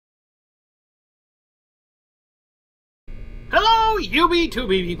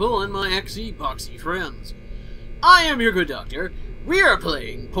Yubi-Tubi people and my exy-boxy friends. I am your good doctor. We are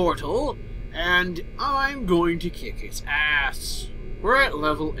playing Portal, and I'm going to kick its ass. We're at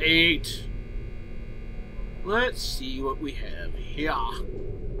level 8. Let's see what we have here.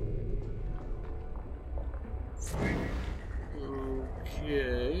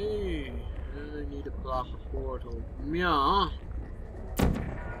 Okay, I need to block a portal. Yeah.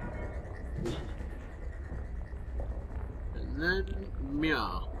 And then,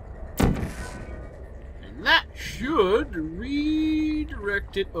 meow. And that should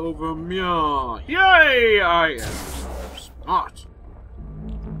redirect it over meow. Yay! I am so smart.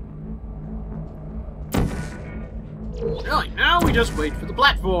 Right, now we just wait for the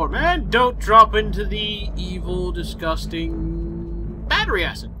platform, and don't drop into the evil, disgusting battery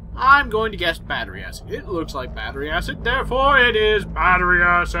acid. I'm going to guess battery acid. It looks like battery acid, therefore it is battery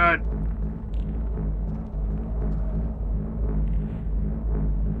acid.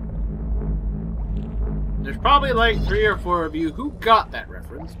 There's probably like 3 or 4 of you who got that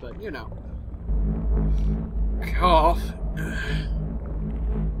reference, but you know. Cough.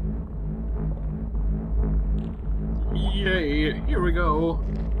 Yay, here we go.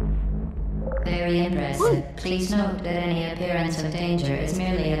 Very impressive. Please note that any appearance of danger is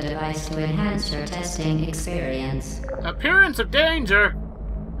merely a device to enhance your testing experience. Appearance of danger?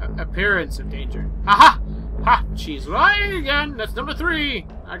 Appearance of danger. Haha! Ha! She's lying again! That's number 3!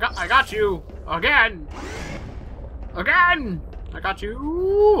 I got you! Again! Again! I got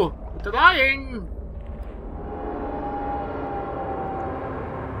you! With the lying!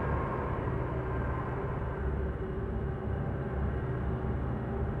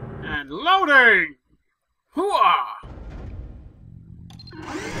 And loading! Hooah!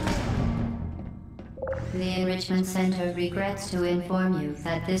 The Enrichment Center regrets to inform you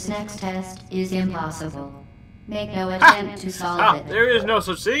that this next test is impossible. Make no attempt to solve it. There is no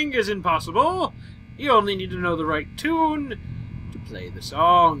such thing as impossible. You only need to know the right tune to play the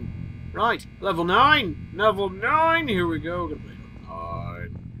song. Right, level 9. Level 9. Here we go. Gonna play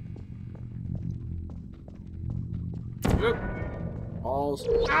level 9. Oop. Balls.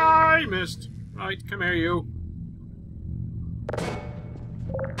 I missed. Right, come here, you.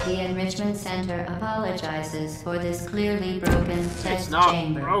 The Enrichment Center apologizes for this clearly broken test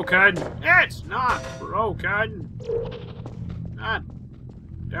chamber. It's not broken. It's not broken. God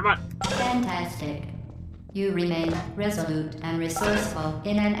damn it. Fantastic. You remain resolute and resourceful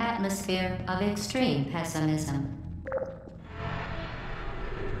in an atmosphere of extreme pessimism.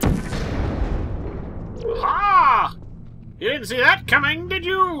 Ha! You didn't see that coming, did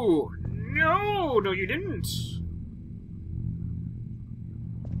you? No, you didn't.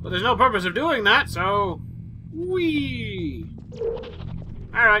 But there's no purpose of doing that, so... Whee!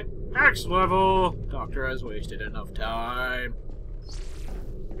 Alright, next level. Doctor has wasted enough time.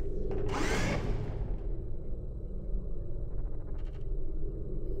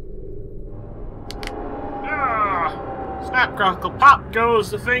 Ah! Snap, crackle, pop goes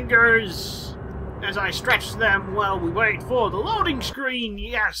the fingers as I stretch them while we wait for the loading screen.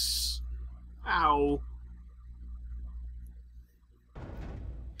 Yes! Ow.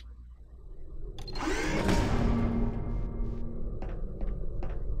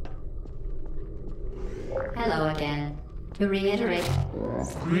 Hello again. To reiterate,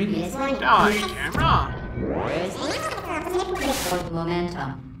 previous Die, camera!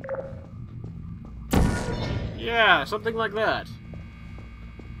 momentum. Yeah, something like that.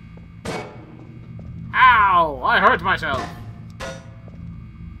 Ow! I hurt myself.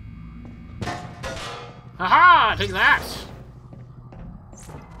 Haha! Take that!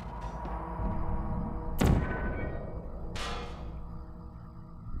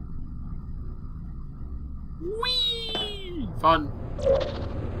 Whee! Fun.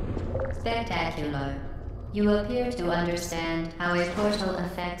 Spectacular. You appear to understand how a portal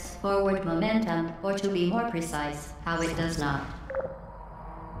affects forward momentum, or to be more precise, how it does not.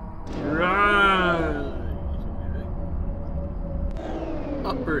 Right.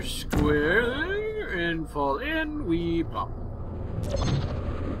 Upper square there, and fall in, we pop.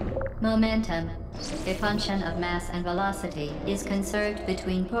 Momentum, a function of mass and velocity, is conserved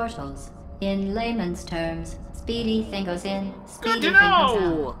between portals. In layman's terms, speedy thing goes in, speedy thing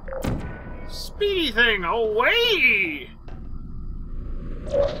comes out. Speedy thing away!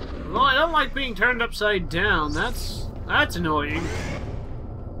 Well, I don't like being turned upside down. That's annoying.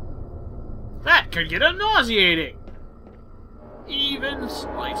 That could get nauseating. Even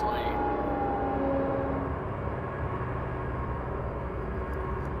slightly.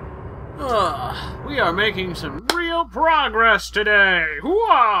 We are making some real progress today.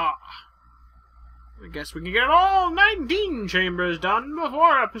 Hooah! guess we can get all 19 chambers done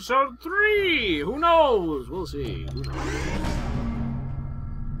before episode 3! Who knows? We'll see. Who knows?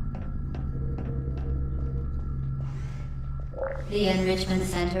 The Enrichment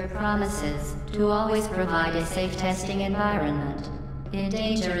Center promises to always provide a safe testing environment. In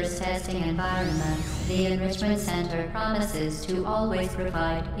dangerous testing environments, the Enrichment Center promises to always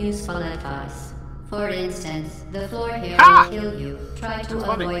provide useful advice. For instance, the floor here will kill you. Try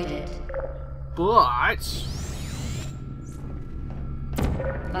to avoid it. But...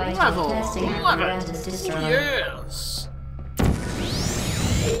 Vital testing apparatus destroyed. Yes!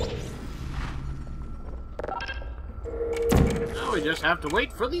 Now we just have to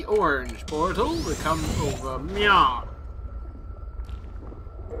wait for the orange portal to come over. Meow.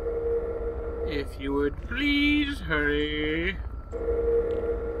 If you would please hurry.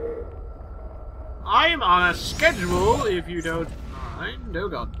 I am on a schedule, if you don't mind. Oh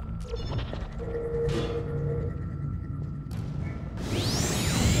god.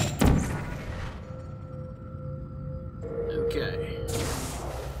 Okay.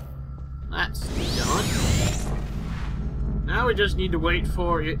 That's done. Now we just need to wait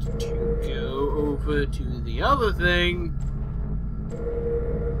for it to go over to the other thing.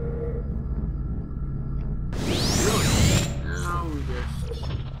 Now we just...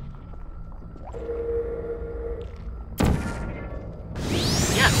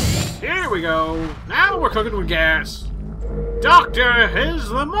 Yes! Here we go! Now we're cooking with gas! Doctor is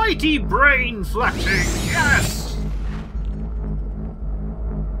the mighty brain flexing! Yes!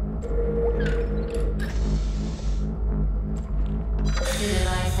 The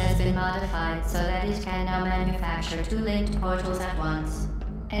device has been modified so that it can now manufacture 2 linked portals at once.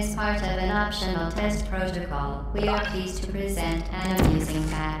 As part of an optional test protocol, we are pleased to present an amusing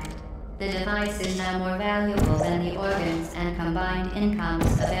fact. The device is now more valuable than the organs and combined incomes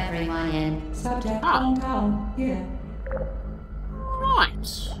of everyone in Subject hometown here. Right.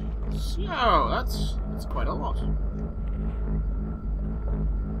 So, that's quite a lot.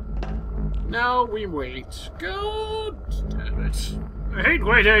 Now we wait. God damn it. I hate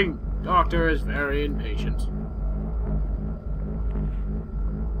waiting! Doctor is very impatient.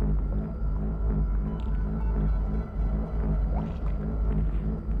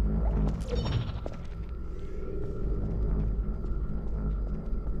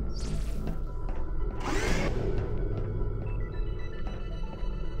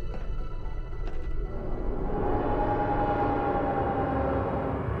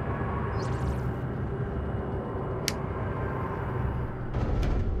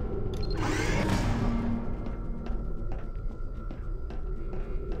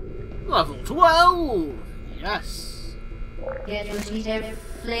 Level 12! Yes! Get repeated,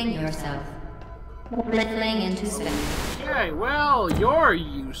 fling yourself. Fling into space. Okay, well, you're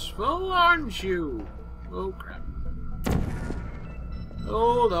useful, aren't you? Oh, crap.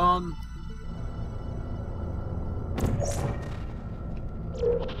 Hold on.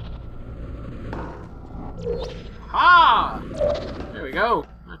 Ha! There we go.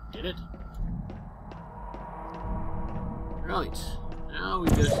 That did it. Right. Now we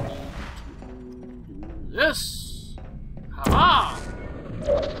just need to do this. Ha-ha!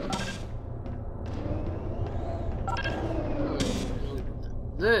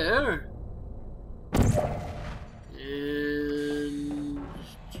 There. And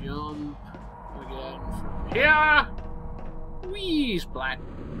jump again from here. Whee, splat.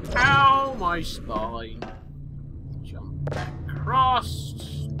 Ow, my spine. Jump back across.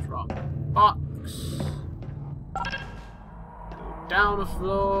 Drop box. Go down the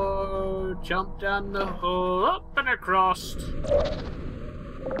floor. Jump down the hole. Up and across.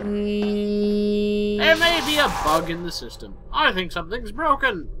 There may be a bug in the system. I think something's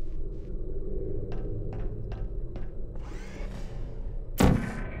broken.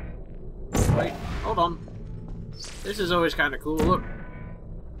 Wait, hold on. This is always kind of cool. Look.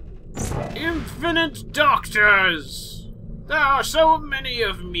 Infinite doctors! There are so many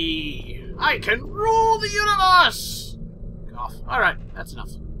of me. I can rule the universe! Off. Alright, that's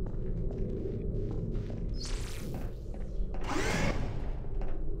enough.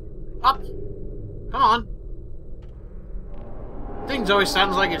 Up! Come on! Things always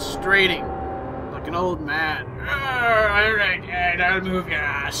sounds like it's straining. Like an old man. Alright, I'll move your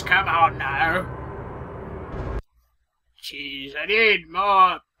ass. Come on now. Jeez, I need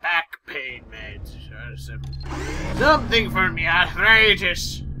more back pain meds. Or something for me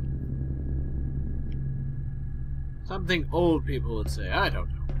arthritis. Something old people would say. I don't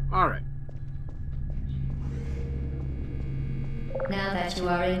know. Alright. Now that you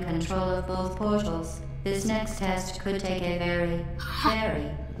are in control of both portals, this next test could take a very, very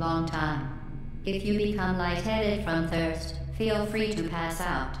long time. If you become lightheaded from thirst, feel free to pass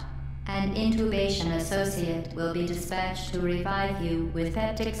out. An intubation associate will be dispatched to revive you with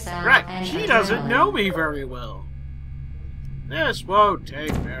peptic salve Right, and she doesn't adrenaline. know me very well. This won't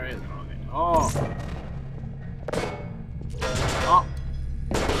take very long at all. Oh.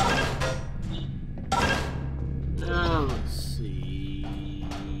 Now, let's see.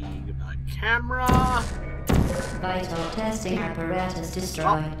 Goodbye, camera. Vital testing apparatus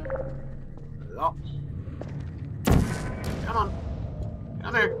destroyed. Oh. Come on.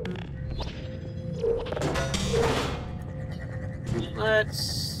 Come here. Let's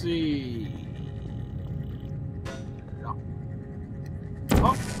see.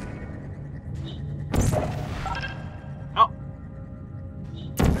 Oh. Oh.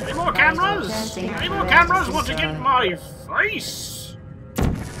 Any more cameras? Any more cameras want to get in my face?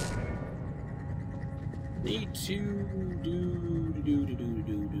 Need to do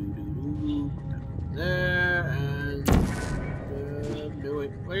there and no,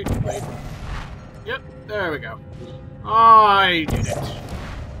 wait. Yep, there we go. I did it.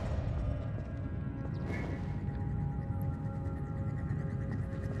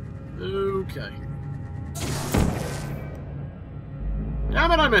 Okay.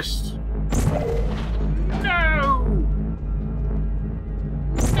 Damn it, I missed. No!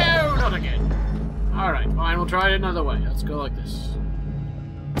 No, not again. Alright, fine, we'll try it another way. Let's go like this.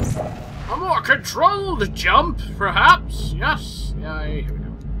 A more controlled jump, perhaps? Yes. Yeah, here we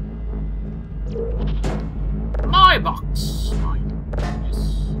go. My box. Mine. Yes.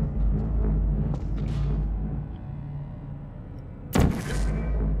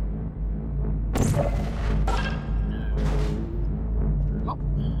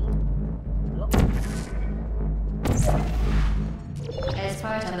 As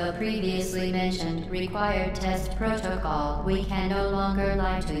part of a previously mentioned required test protocol, we can no longer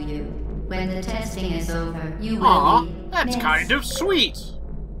lie to you. When the testing is over, you will Aw, be that's missed. kind of sweet.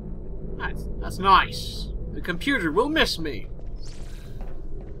 That's nice. The computer will miss me.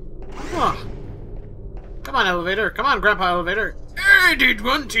 Huh. Come on, elevator. Come on, Grandpa Elevator. I did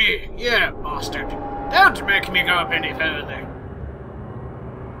one thing. Yeah, bastard. Don't make me go up any further.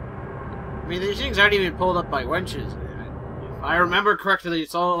 I mean, these things aren't even pulled up by winches. If I remember correctly,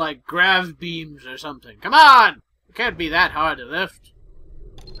 it's all like grav beams or something. Come on! It can't be that hard to lift.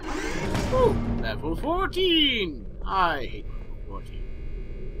 Ooh, level 14! I hate level 14.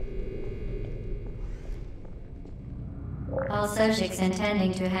 All subjects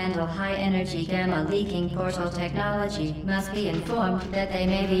intending to handle high-energy gamma-leaking portal technology must be informed that they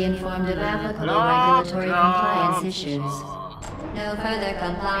may be informed of applicable regulatory compliance issues. No further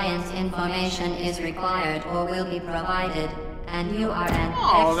compliance information is required or will be provided, and you are an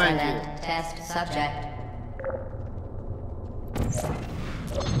excellent test subject.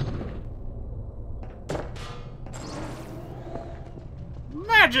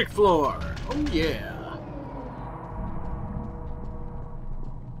 Magic floor! Oh yeah!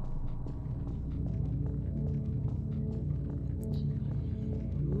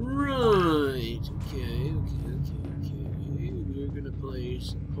 Right, okay. We're gonna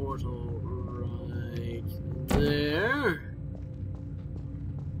place a portal right there.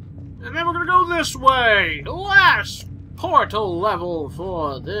 And then we're gonna go this way! The last portal level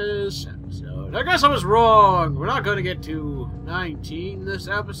for this episode. I guess I was wrong. We're not gonna get to 19 this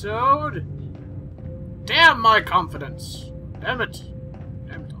episode. Damn my confidence. Damn it.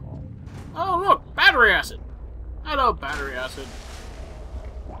 Damn it all. Oh look, battery acid. Hello, battery acid.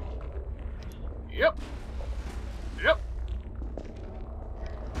 Yep.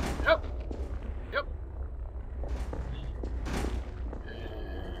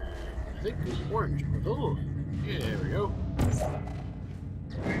 I think it's orange portal. Yeah, there we go.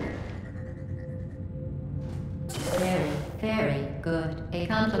 Very good. A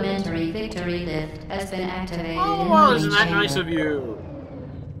complimentary victory lift has been activated Oh, in well, the isn't main that chamber. nice of you?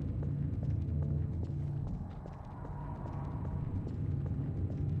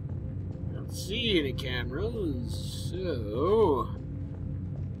 Don't see any cameras, so...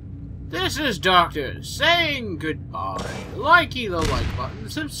 This is Doctor saying goodbye. Likey the like button,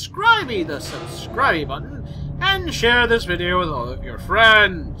 subscribey the subscribe button, and share this video with all of your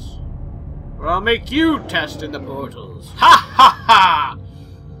friends. Or I'll make you test in the portals. Ha ha ha!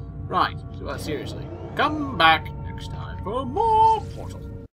 Right, so seriously, come back next time for more portals.